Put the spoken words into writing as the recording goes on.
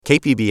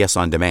KPBS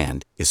On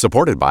Demand is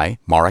supported by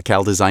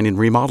Marrokal Design and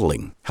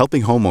Remodeling,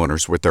 helping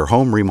homeowners with their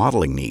home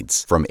remodeling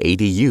needs. From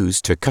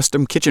ADUs to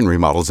custom kitchen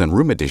remodels and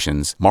room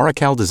additions,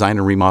 Marrokal Design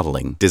and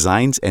Remodeling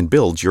designs and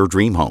builds your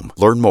dream home.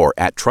 Learn more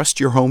at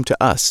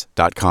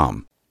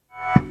trustyourhometous.com.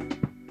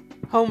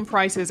 Home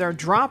prices are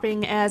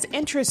dropping as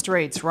interest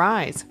rates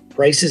rise.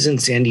 Prices in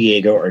San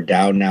Diego are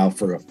down now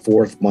for a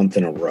fourth month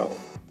in a row.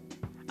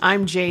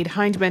 I'm Jade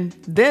Hindman.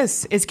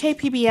 This is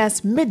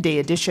KPBS Midday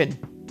Edition.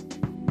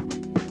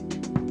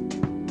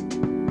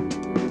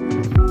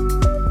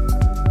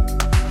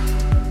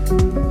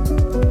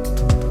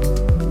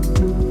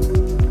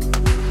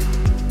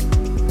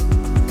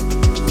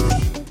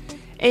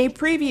 A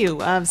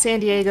preview of San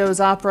Diego's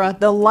opera,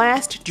 The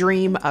Last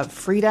Dream of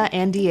Frida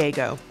and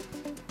Diego.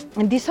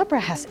 And this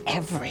opera has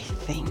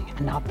everything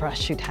an opera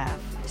should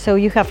have. So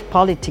you have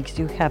politics,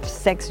 you have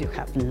sex, you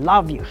have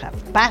love, you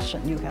have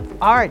passion, you have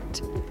art,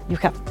 you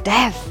have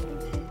death.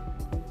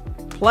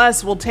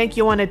 Plus, we'll take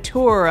you on a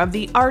tour of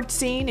the art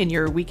scene in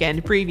your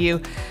weekend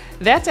preview.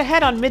 That's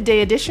ahead on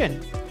Midday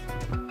Edition.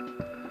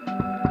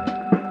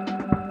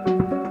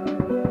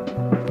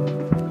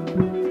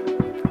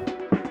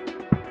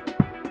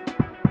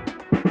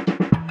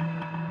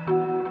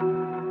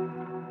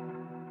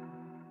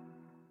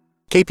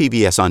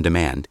 KPBS On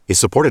Demand is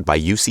supported by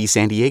UC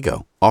San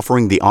Diego,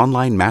 offering the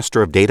online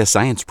Master of Data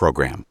Science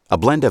program, a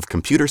blend of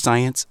computer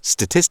science,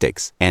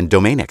 statistics, and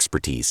domain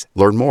expertise.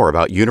 Learn more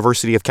about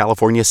University of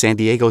California San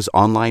Diego's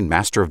online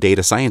Master of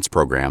Data Science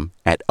program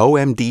at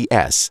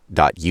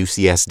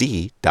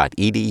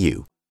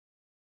omds.ucsd.edu.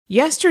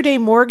 Yesterday,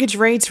 mortgage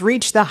rates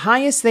reached the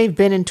highest they've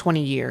been in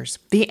 20 years.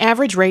 The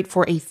average rate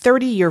for a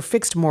 30-year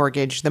fixed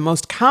mortgage, the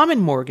most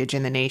common mortgage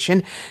in the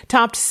nation,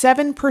 topped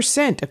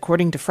 7%,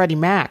 according to Freddie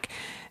Mac.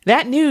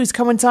 That news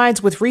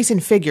coincides with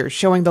recent figures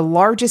showing the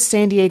largest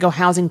San Diego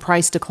housing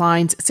price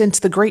declines since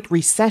the Great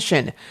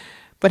Recession.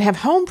 But have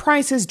home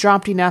prices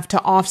dropped enough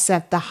to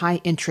offset the high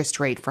interest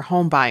rate for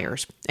home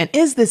buyers? And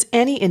is this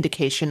any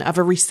indication of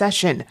a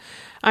recession?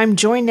 I'm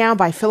joined now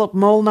by Philip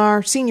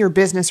Molnar, senior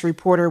business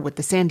reporter with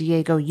the San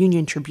Diego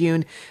Union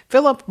Tribune.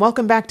 Philip,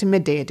 welcome back to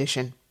Midday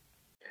Edition.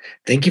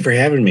 Thank you for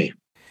having me.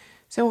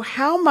 So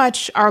how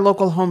much are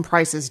local home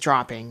prices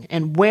dropping,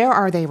 and where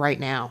are they right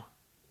now?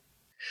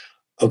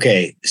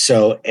 Okay,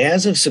 so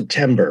as of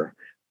September,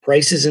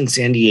 prices in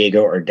San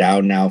Diego are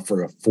down now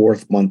for a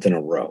fourth month in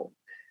a row.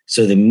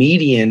 So the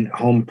median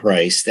home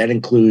price, that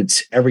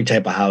includes every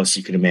type of house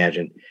you can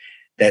imagine,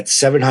 that's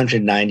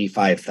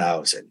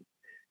 $795,000.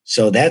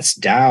 So that's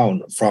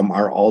down from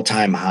our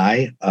all-time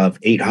high of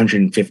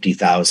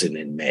 $850,000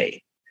 in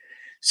May.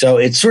 So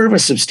it's sort of a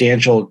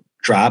substantial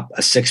drop,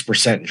 a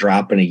 6%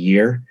 drop in a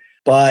year.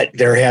 But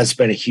there has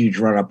been a huge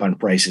run up on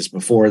prices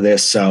before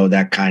this, so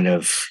that kind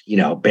of,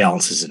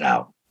 balances it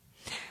out.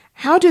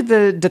 How did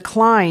the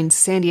declines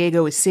San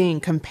Diego is seeing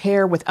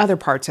compare with other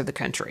parts of the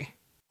country?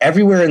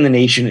 Everywhere in the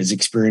nation is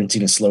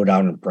experiencing a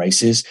slowdown in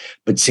prices,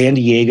 but San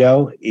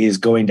Diego is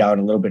going down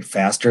a little bit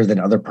faster than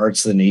other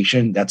parts of the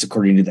nation. That's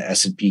according to the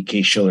S&P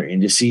Case-Shiller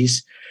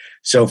indices.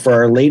 So for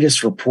our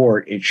latest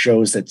report, it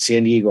shows that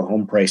San Diego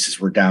home prices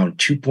were down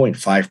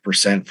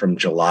 2.5% from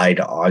July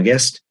to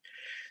August.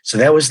 So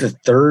that was the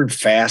third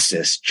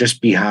fastest,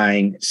 just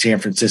behind San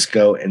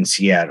Francisco and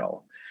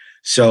Seattle.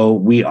 So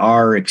we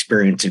are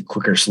experiencing a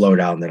quicker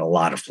slowdown than a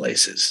lot of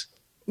places.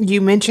 You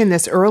mentioned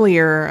this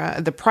earlier.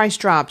 The price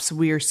drops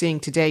we are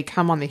seeing today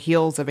come on the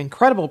heels of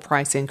incredible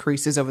price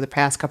increases over the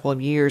past couple of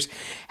years.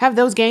 Have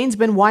those gains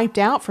been wiped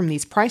out from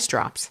these price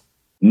drops?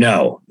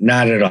 No,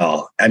 not at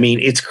all. I mean,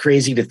 it's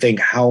crazy to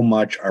think how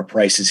much our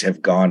prices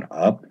have gone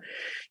up.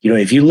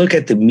 If you look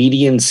at the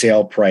median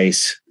sale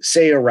price,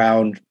 say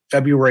around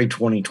February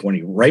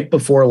 2020, right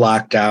before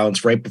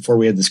lockdowns, right before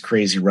we had this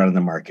crazy run in the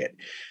market.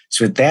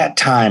 So at that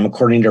time,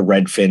 according to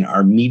Redfin,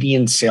 our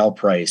median sale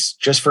price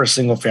just for a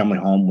single family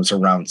home was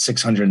around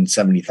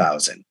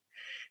 $670,000.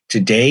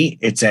 Today,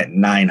 it's at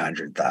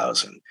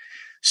 $900,000.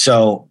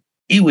 So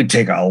it would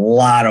take a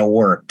lot of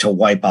work to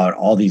wipe out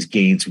all these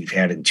gains we've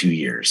had in 2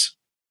 years.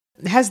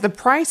 Has the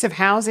price of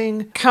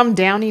housing come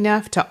down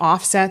enough to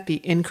offset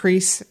the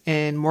increase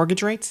in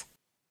mortgage rates?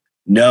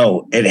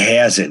 No, it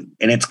hasn't.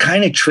 And it's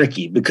kind of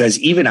tricky because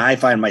even I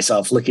find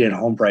myself looking at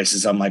home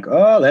prices. I'm like,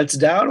 oh, that's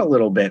down a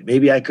little bit.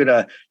 Maybe I could,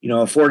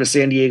 afford a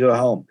San Diego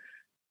home.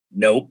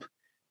 Nope.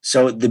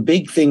 So the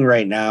big thing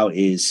right now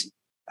is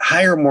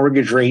higher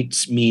mortgage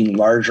rates mean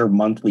larger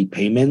monthly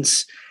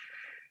payments.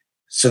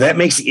 So that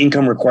makes the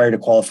income required to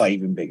qualify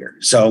even bigger.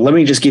 So let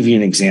me just give you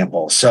an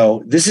example.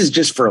 So this is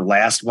just for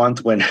last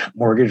month when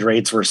mortgage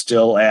rates were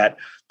still at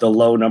the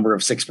low number of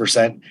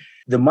 6%.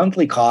 The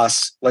monthly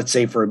costs, let's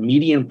say for a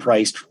median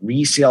priced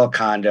resale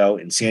condo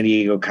in San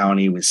Diego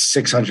County was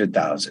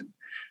 $600,000.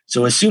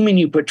 So assuming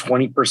you put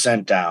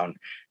 20% down,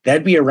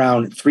 that'd be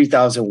around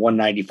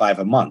 $3,195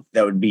 a month.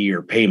 That would be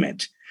your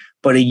payment.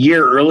 But a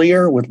year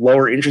earlier with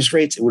lower interest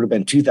rates, it would have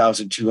been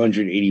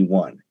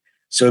 $2,281.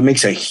 So it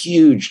makes a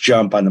huge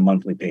jump on the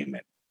monthly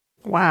payment.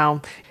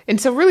 Wow.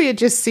 And so really it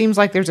just seems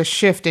like there's a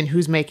shift in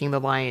who's making the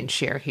lion's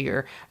share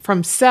here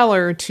from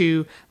seller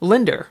to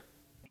lender.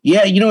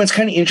 Yeah, it's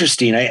kind of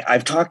interesting.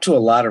 I've talked to a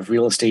lot of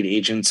real estate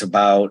agents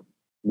about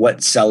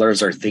what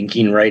sellers are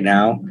thinking right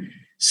now.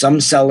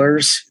 Some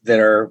sellers that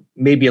are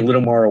maybe a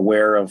little more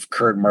aware of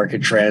current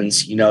market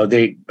trends,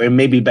 they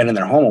maybe been in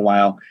their home a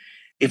while.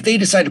 If they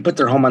decide to put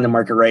their home on the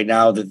market right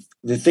now,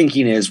 the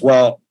thinking is,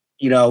 well,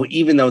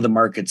 even though the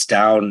market's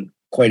down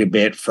quite a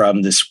bit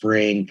from the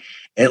spring,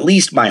 at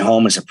least my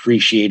home has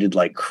appreciated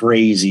like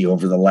crazy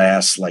over the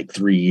last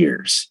 3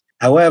 years.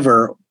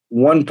 However,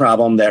 one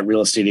problem that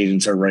real estate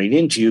agents are running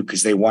into,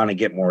 because they want to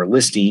get more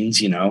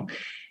listings,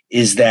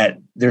 is that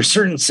there's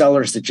certain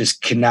sellers that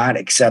just cannot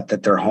accept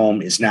that their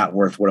home is not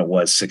worth what it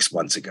was 6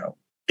 months ago.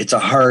 It's a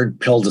hard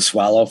pill to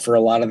swallow for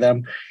a lot of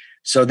them.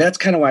 So that's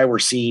kind of why we're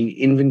seeing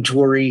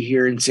inventory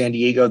here in San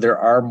Diego. There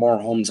are more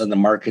homes on the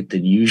market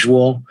than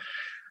usual,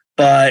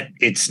 but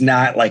it's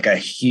not like a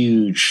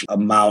huge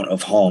amount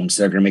of homes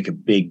that are going to make a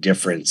big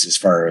difference as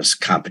far as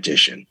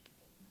competition.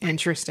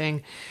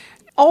 Interesting.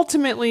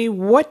 Ultimately,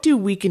 what do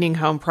weakening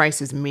home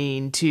prices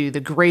mean to the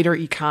greater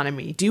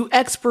economy? Do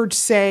experts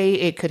say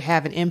it could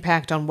have an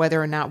impact on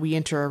whether or not we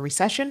enter a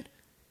recession?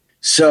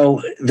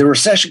 So the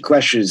recession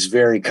question is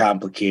very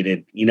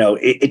complicated.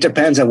 It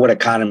depends on what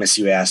economists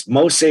you ask.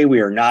 Most say we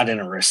are not in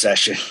a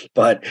recession,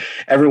 but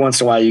every once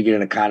in a while you get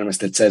an economist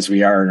that says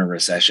we are in a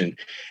recession.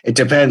 It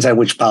depends on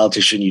which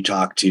politician you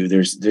talk to.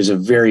 There's a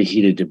very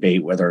heated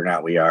debate whether or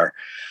not we are.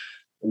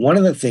 One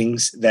of the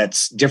things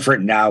that's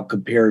different now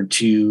compared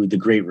to the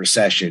Great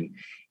Recession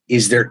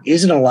is there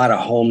isn't a lot of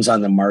homes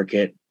on the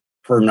market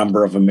per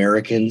number of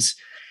Americans.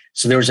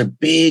 So there was a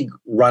big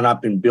run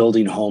up in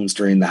building homes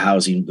during the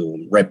housing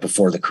boom right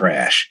before the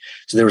crash.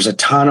 So there was a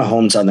ton of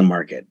homes on the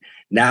market.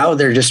 Now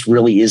there just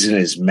really isn't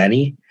as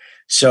many.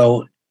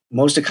 So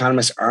most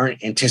economists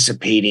aren't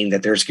anticipating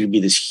that there's going to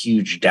be this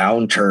huge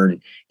downturn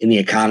in the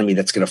economy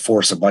that's going to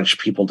force a bunch of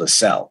people to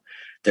sell.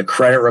 The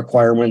credit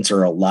requirements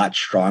are a lot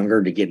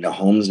stronger to get into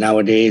homes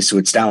nowadays. So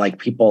it's not like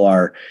people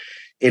are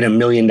in $1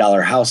 million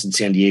house in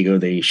San Diego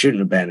they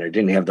shouldn't have been or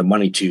didn't have the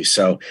money to.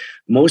 So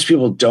most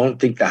people don't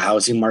think the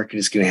housing market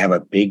is going to have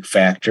a big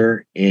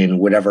factor in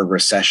whatever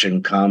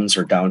recession comes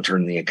or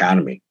downturn in the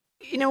economy.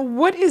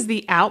 What is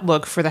the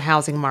outlook for the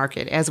housing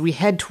market as we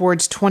head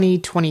towards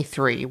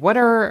 2023? What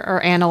are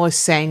our analysts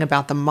saying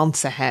about the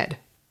months ahead?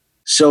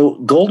 So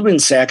Goldman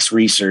Sachs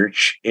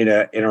research in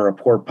a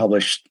report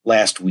published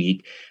last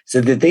week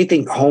said that they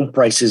think home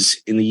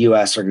prices in the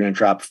U.S. are going to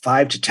drop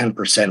 5 to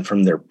 10%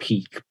 from their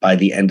peak by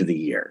the end of the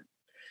year.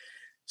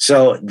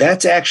 So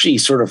that's actually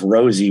sort of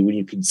rosy when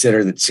you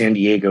consider that San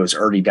Diego is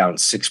already down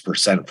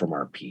 6% from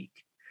our peak.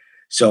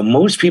 So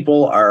most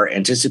people are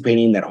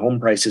anticipating that home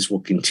prices will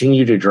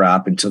continue to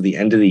drop until the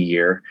end of the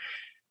year,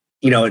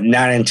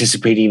 not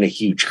anticipating a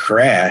huge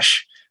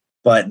crash.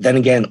 But then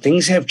again,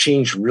 things have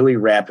changed really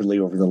rapidly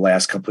over the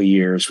last couple of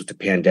years with the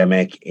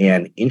pandemic,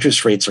 and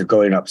interest rates are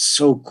going up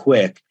so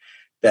quick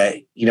that,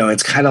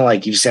 it's kind of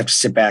like you just have to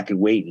sit back and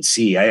wait and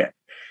see.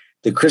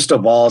 The crystal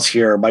balls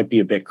here might be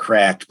a bit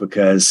cracked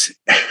because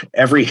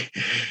every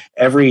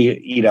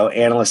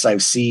analyst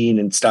I've seen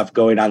and stuff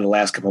going on the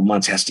last couple of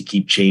months has to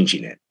keep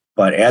changing it.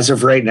 But as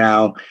of right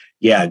now,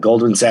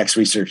 Goldman Sachs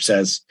research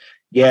says,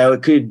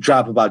 it could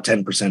drop about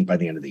 10% by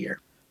the end of the year.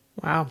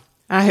 Wow.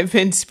 I have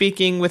been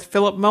speaking with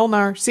Philip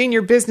Molnar,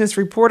 senior business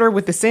reporter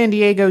with the San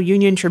Diego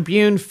Union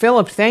Tribune.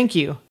 Philip, thank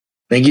you.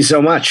 Thank you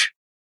so much.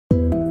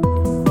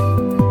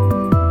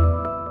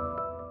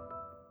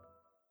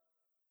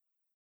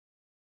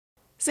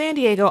 San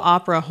Diego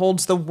Opera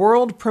holds the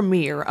world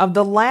premiere of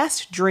The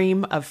Last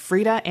Dream of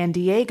Frida and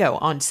Diego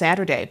on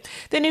Saturday.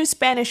 The new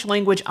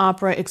Spanish-language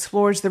opera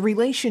explores the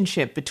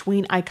relationship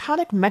between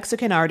iconic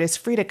Mexican artist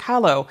Frida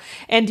Kahlo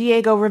and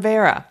Diego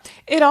Rivera.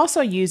 It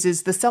also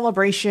uses the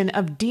celebration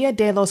of Dia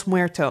de los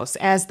Muertos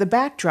as the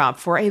backdrop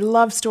for a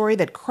love story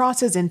that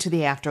crosses into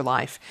the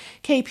afterlife.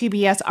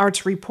 KPBS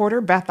arts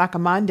reporter Beth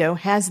Accomando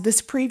has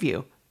this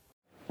preview.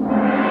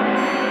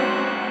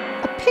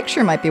 A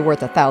picture might be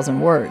worth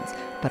 1,000 words.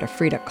 But a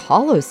Frida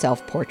Kahlo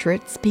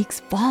self-portrait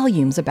speaks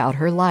volumes about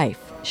her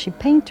life. She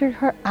painted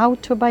her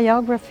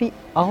autobiography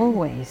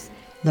always.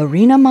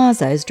 Lorena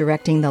Maza is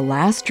directing The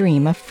Last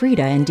Dream of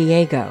Frida and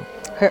Diego.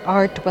 Her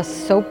art was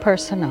so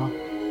personal.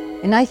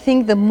 And I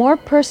think the more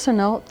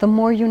personal, the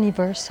more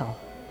universal.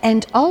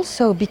 And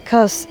also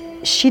because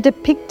she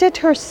depicted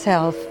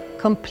herself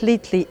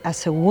completely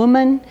as a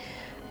woman,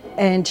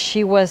 and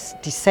she was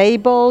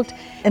disabled,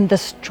 and the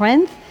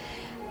strength,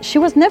 she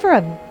was never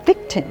a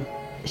victim.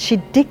 She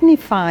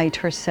dignified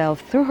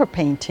herself through her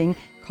painting.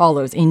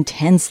 Kahlo's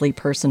intensely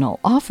personal,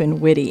 often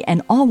witty,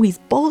 and always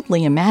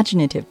boldly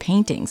imaginative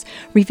paintings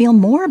reveal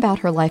more about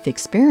her life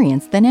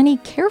experience than any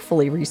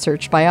carefully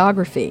researched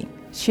biography.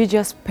 She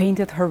just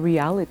painted her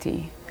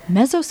reality.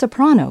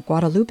 Mezzo-soprano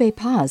Guadalupe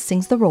Paz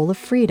sings the role of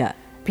Frida.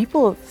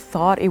 People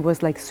thought it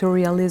was like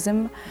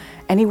surrealism,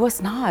 and it was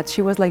not.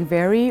 She was like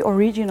very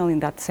original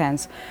in that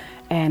sense.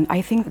 And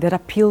I think that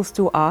appeals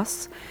to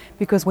us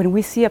because when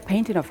we see a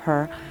painting of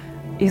her,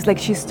 It's like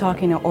she's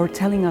talking or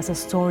telling us a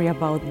story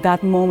about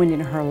that moment in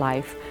her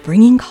life.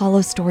 Bringing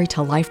Kahlo's story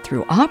to life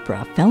through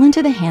opera fell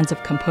into the hands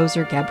of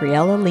composer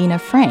Gabriela Lina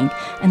Frank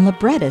and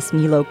librettist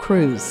Nilo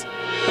Cruz.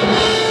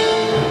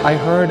 I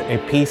heard a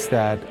piece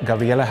that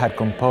Gabriela had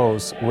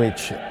composed,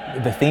 which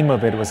the theme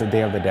of it was the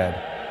Day of the Dead.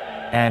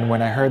 And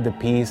when I heard the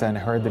piece and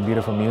heard the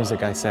beautiful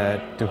music, I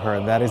said to her,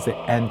 that is the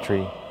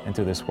entry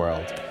into this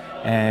world.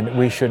 And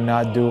we should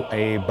not do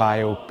a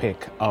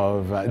biopic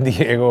of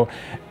Diego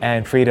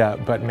and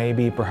Frida, but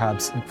maybe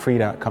perhaps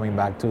Frida coming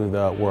back to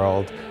the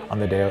world on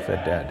the Day of the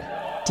Dead.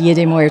 Dia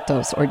de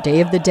Muertos, or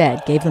Day of the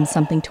Dead, gave them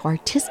something to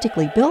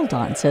artistically build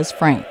on, says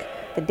Frank.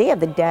 The Day of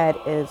the Dead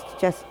is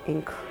just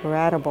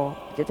incredible.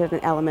 There's an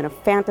element of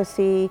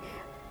fantasy,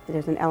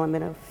 there's an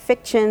element of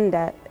fiction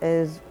that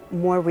is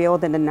more real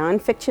than the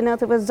nonfiction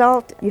as a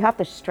result. You have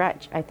to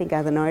stretch, I think,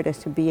 as an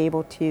artist to be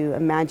able to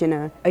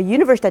imagine a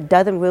universe that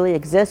doesn't really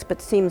exist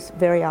but seems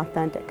very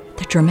authentic.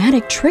 The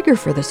dramatic trigger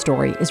for the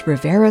story is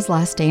Rivera's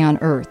last day on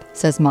Earth,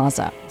 says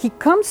Maza. He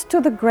comes to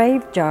the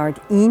graveyard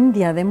in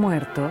Dia de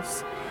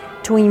Muertos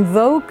to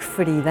invoke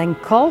Frida and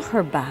call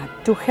her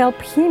back to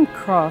help him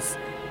cross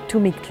to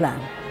Mictlan,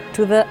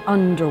 to the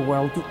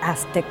underworld, the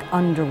Aztec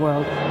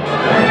underworld.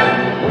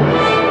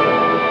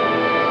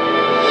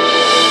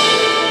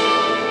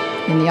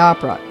 In the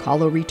opera,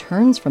 Kahlo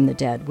returns from the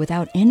dead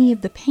without any of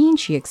the pain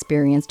she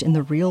experienced in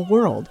the real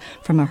world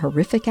from a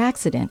horrific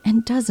accident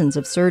and dozens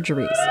of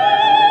surgeries.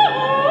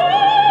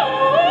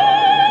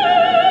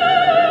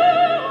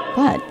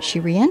 But she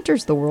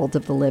re-enters the world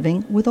of the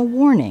living with a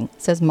warning,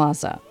 says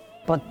Maza.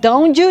 But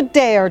don't you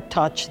dare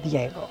touch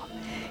Diego.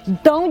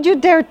 Don't you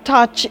dare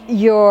touch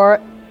your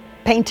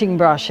painting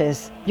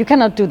brushes. You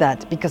cannot do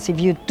that, because if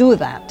you do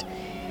that,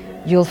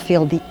 you'll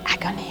feel the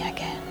agony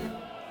again.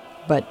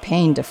 But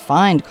pain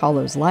defined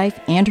Kahlo's life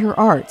and her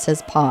art,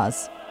 says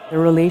Paz. The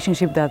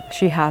relationship that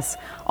she has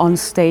on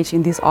stage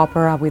in this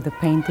opera with the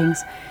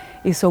paintings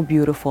is so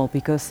beautiful,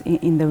 because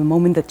in the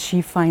moment that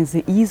she finds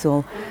the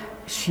easel,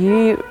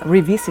 she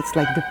revisits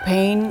like the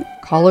pain.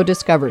 Kahlo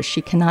discovers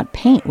she cannot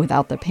paint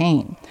without the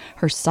pain.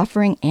 Her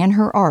suffering and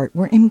her art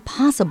were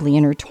impossibly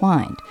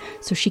intertwined,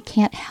 so she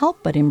can't help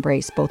but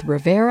embrace both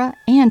Rivera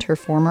and her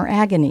former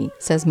agony,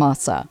 says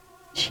Massa.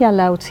 She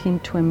allows him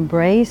to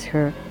embrace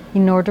her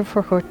in order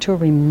for her to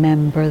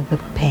remember the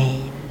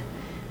pain,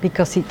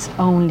 because it's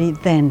only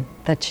then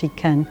that she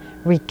can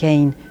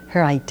regain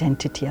her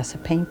identity as a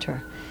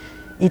painter.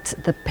 It's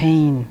the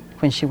pain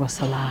when she was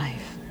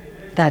alive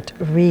that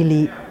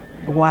really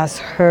was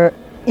her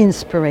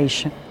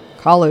inspiration.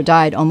 Kahlo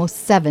died almost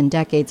 7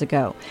 decades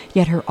ago,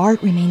 yet her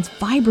art remains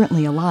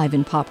vibrantly alive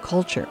in pop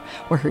culture,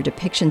 where her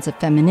depictions of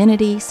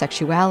femininity,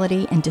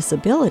 sexuality, and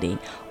disability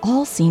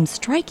all seem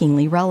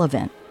strikingly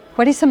relevant.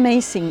 What is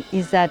amazing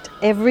is that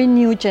every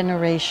new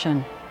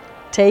generation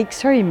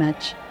takes her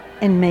image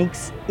and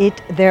makes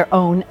it their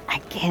own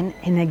again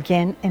and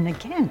again and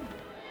again.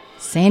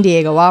 San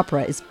Diego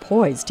Opera is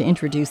poised to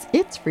introduce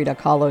its Frida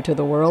Kahlo to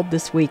the world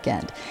this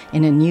weekend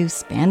in a new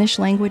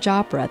Spanish-language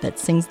opera that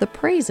sings the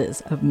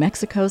praises of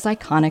Mexico's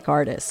iconic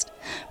artist.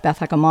 Beth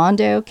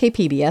Accomando,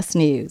 KPBS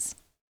News.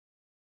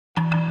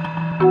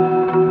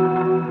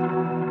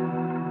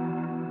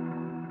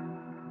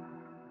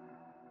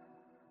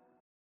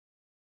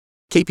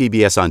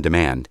 KPBS On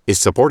Demand is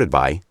supported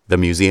by the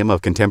Museum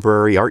of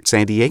Contemporary Art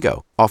San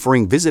Diego,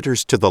 offering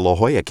visitors to the La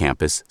Jolla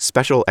campus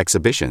special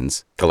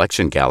exhibitions,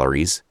 collection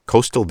galleries,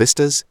 coastal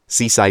vistas,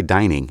 seaside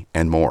dining,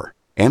 and more.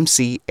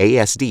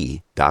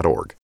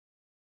 mcasd.org.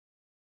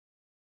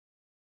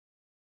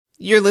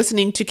 You're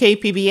listening to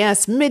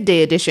KPBS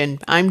Midday Edition.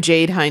 I'm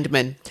Jade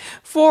Hindman.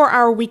 For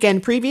our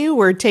weekend preview,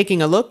 we're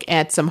taking a look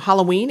at some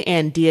Halloween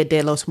and Dia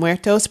de los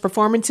Muertos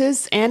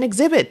performances and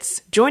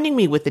exhibits. Joining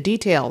me with the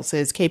details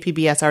is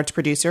KPBS arts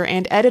producer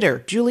and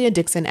editor, Julia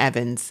Dixon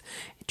Evans.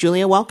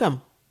 Julia,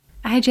 welcome.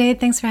 Hi,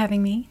 Jade. Thanks for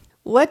having me.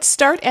 Let's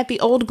start at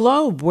the Old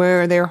Globe,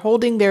 where they're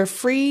holding their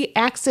free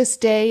Axis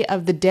Day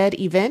of the Dead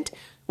event.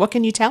 What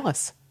can you tell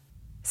us?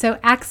 So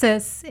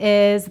Axis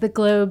is the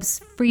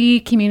Globe's free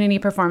community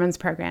performance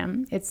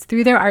program. It's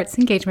through their arts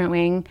engagement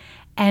wing,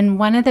 and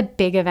one of the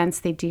big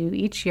events they do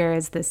each year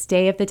is this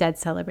Day of the Dead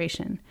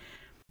celebration.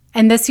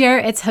 And this year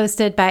it's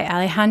hosted by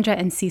Alejandra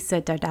and Cisa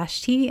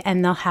Dardashti,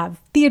 and they'll have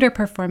theater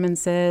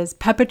performances,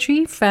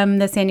 puppetry from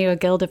the San Diego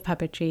Guild of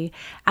Puppetry,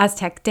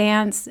 Aztec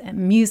dance,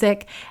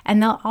 music, and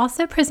they'll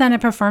also present a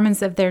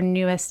performance of their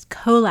newest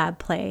collab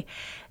play.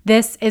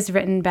 This is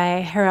written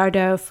by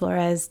Gerardo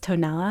Flores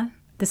Tonella.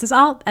 This is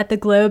all at the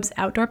Globe's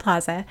Outdoor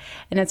Plaza,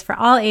 and it's for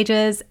all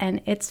ages,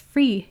 and it's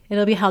free.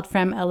 It'll be held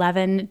from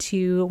 11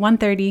 to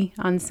 1:30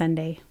 on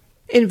Sunday.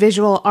 In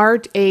visual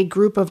art, a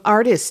group of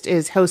artists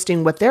is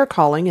hosting what they're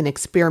calling an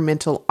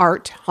experimental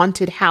art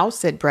haunted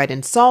house at Bread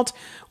and Salt.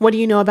 What do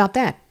you know about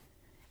that?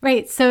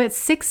 Right, so it's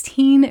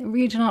 16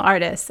 regional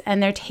artists,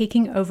 and they're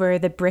taking over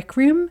the Brick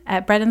Room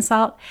at Bread and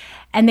Salt,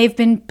 and they've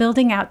been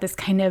building out this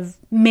kind of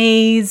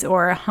maze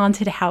or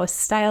haunted house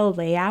style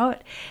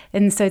layout.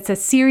 And so it's a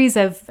series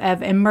of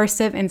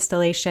immersive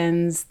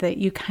installations that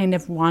you kind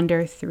of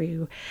wander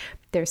through.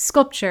 There's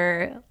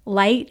sculpture,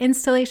 light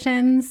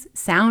installations,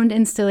 sound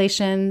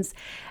installations,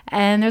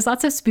 and there's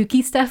lots of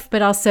spooky stuff,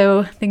 but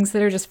also things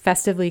that are just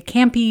festively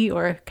campy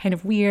or kind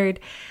of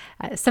weird.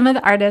 Some of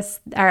the artists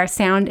are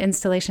sound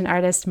installation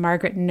artist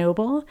Margaret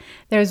Noble.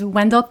 There's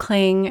Wendell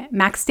Kling,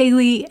 Max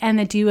Daly, and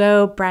the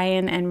duo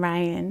Brian and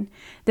Ryan.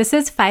 This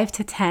is 5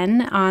 to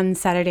 10 on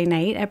Saturday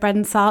night at Bread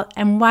and Salt.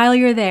 And while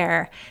you're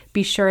there,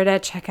 be sure to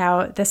check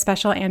out the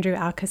special Andrew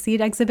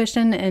Alcacid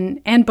exhibition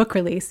and book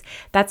release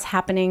that's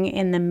happening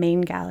in the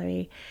main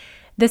gallery.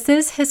 This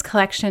is his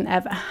collection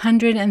of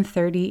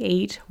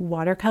 138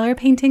 watercolor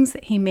paintings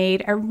that he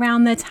made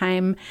around the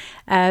time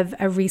of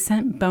a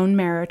recent bone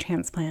marrow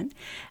transplant.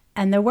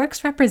 And the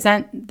works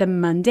represent the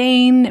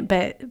mundane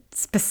but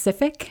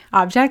specific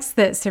objects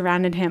that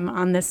surrounded him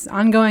on this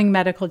ongoing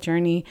medical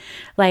journey,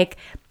 like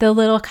the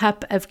little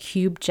cup of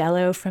cube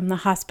jello from the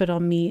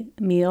hospital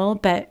meal,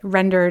 but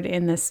rendered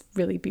in this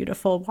really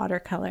beautiful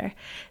watercolor.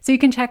 So you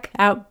can check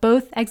out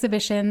both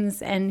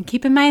exhibitions and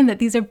keep in mind that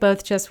these are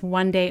both just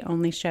one-day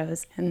only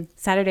shows, and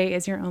Saturday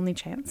is your only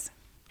chance.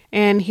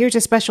 And here's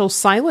a special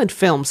silent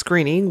film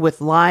screening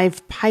with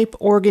live pipe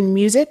organ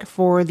music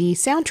for the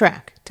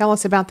soundtrack. Tell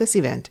us about this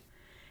event.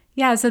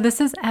 Yeah, so this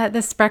is at the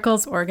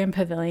Spreckles Organ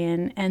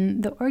Pavilion,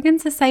 and the Organ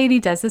Society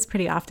does this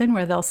pretty often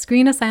where they'll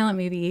screen a silent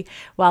movie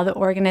while the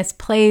organist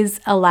plays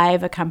a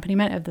live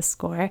accompaniment of the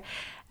score.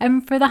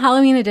 And for the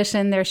Halloween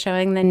edition, they're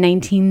showing the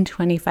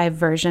 1925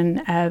 version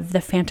of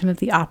The Phantom of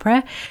the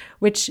Opera,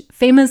 which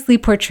famously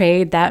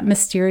portrayed that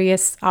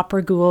mysterious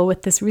opera ghoul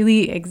with this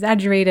really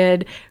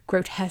exaggerated,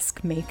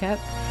 grotesque makeup.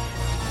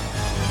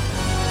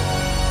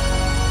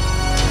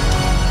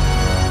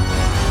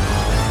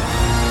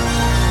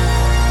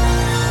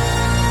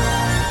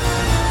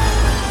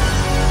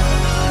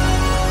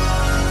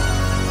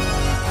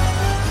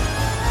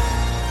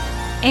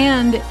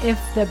 And if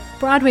the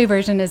Broadway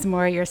version is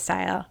more your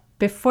style,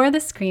 before the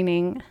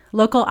screening,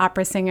 local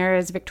opera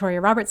singers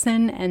Victoria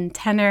Robertson and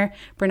tenor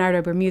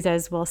Bernardo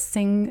Bermuzes will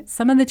sing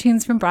some of the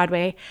tunes from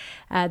Broadway,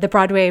 the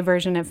Broadway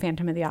version of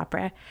Phantom of the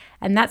Opera.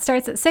 And that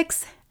starts at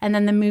 6, and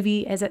then the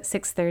movie is at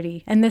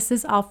 6:30. And this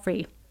is all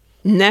free.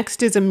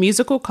 Next is a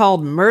musical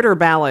called Murder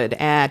Ballad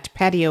at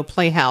Patio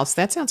Playhouse.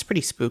 That sounds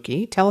pretty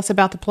spooky. Tell us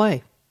about the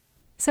play.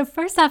 So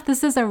first off,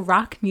 this is a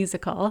rock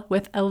musical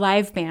with a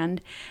live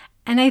band.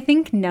 And I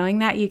think knowing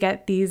that, you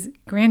get these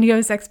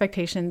grandiose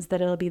expectations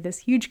that it'll be this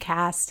huge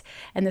cast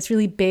and this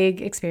really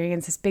big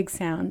experience, this big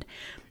sound.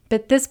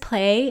 But this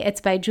play, it's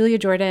by Julia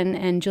Jordan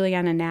and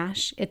Juliana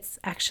Nash. It's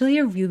actually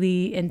a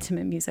really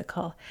intimate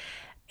musical.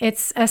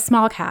 It's a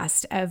small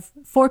cast of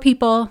 4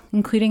 people,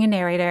 including a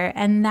narrator,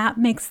 and that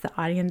makes the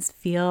audience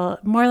feel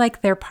more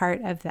like they're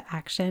part of the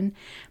action.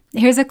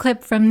 Here's a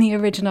clip from the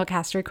original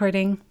cast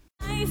recording.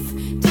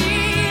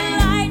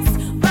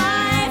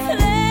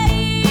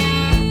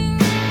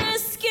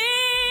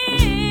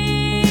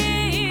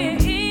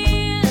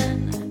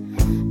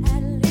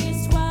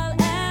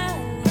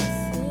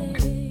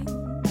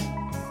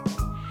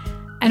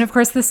 And of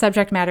course, the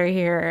subject matter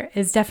here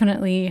is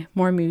definitely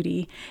more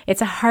moody.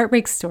 It's a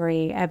heartbreak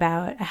story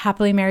about a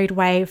happily married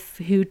wife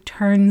who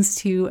turns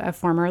to a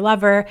former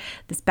lover,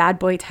 this bad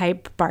boy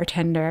type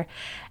bartender.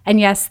 And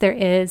yes, there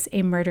is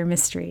a murder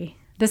mystery.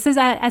 This is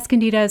at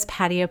Escondido's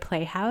Patio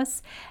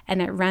Playhouse,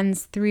 and it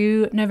runs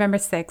through November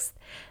 6th.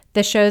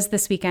 The shows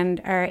this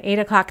weekend are 8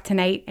 o'clock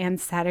tonight and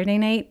Saturday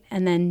night,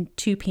 and then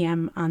 2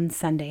 p.m. on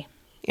Sunday.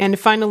 And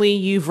finally,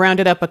 you've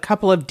rounded up a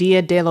couple of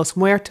Dia de los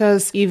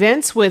Muertos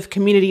events with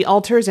community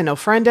altars and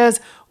ofrendas.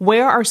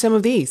 Where are some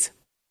of these?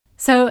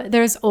 So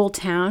there's Old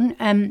Town.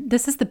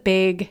 This is the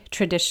big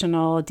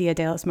traditional Dia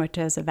de los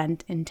Muertos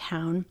event in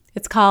town.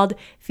 It's called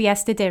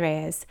Fiesta de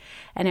Reyes,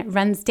 and it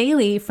runs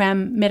daily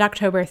from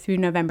mid-October through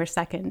November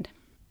 2nd.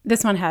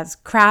 This one has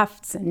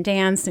crafts and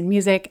dance and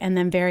music and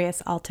then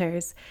various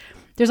altars.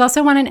 There's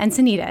also one in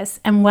Encinitas,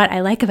 and what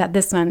I like about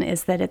this one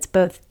is that it's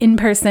both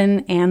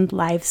in-person and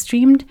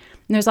live-streamed.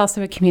 And there's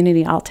also a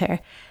community altar.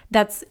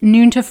 That's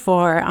noon to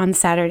 4 on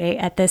Saturday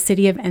at the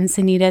City of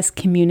Encinitas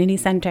Community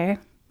Center.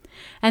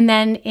 And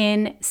then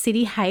in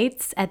City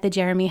Heights at the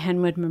Jeremy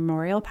Henwood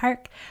Memorial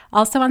Park,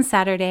 also on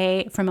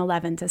Saturday from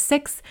 11 to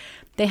 6,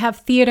 they have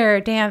theater,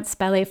 dance,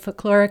 ballet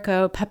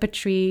folklorico,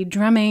 puppetry,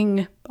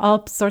 drumming,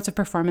 all sorts of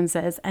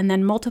performances, and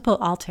then multiple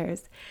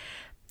altars.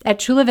 At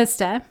Chula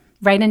Vista,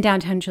 right in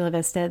downtown Chula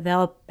Vista,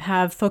 they'll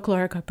have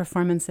folklorico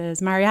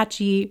performances,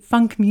 mariachi,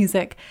 funk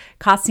music,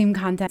 costume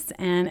contests,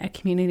 and a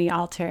community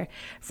altar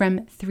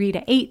from 3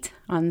 to 8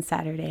 on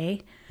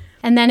Saturday.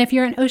 And then if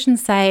you're in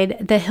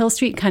Oceanside, the Hill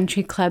Street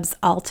Country Club's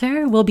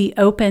altar will be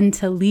open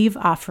to leave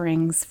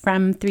offerings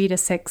from 3 to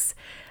 6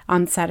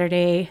 on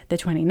Saturday the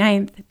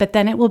 29th, but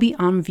then it will be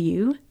on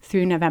view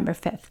through November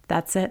 5th.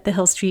 That's at the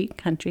Hill Street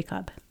Country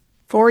Club.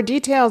 For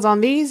details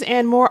on these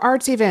and more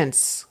arts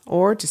events,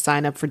 or to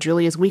sign up for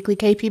Julia's weekly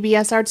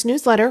KPBS Arts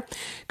newsletter,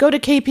 go to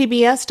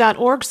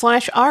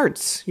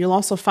kpbs.org/arts. You'll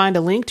also find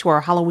a link to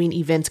our Halloween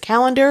events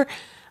calendar.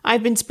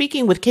 I've been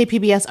speaking with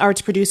KPBS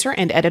Arts producer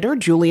and editor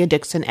Julia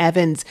Dixon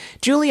Evans.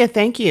 Julia,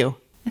 thank you.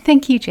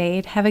 Thank you,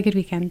 Jade. Have a good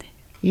weekend.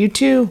 You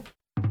too.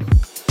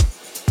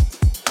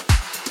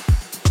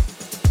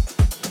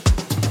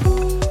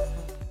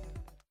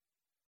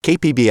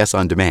 KPBS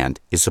On Demand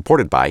is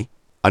supported by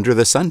Under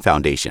the Sun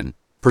Foundation,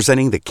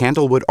 presenting the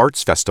Candlewood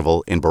Arts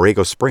Festival in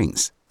Borrego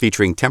Springs,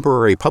 featuring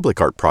temporary public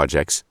art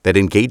projects that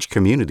engage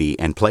community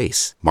and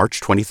place.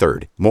 March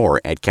 23rd. More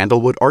at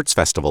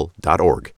candlewoodartsfestival.org.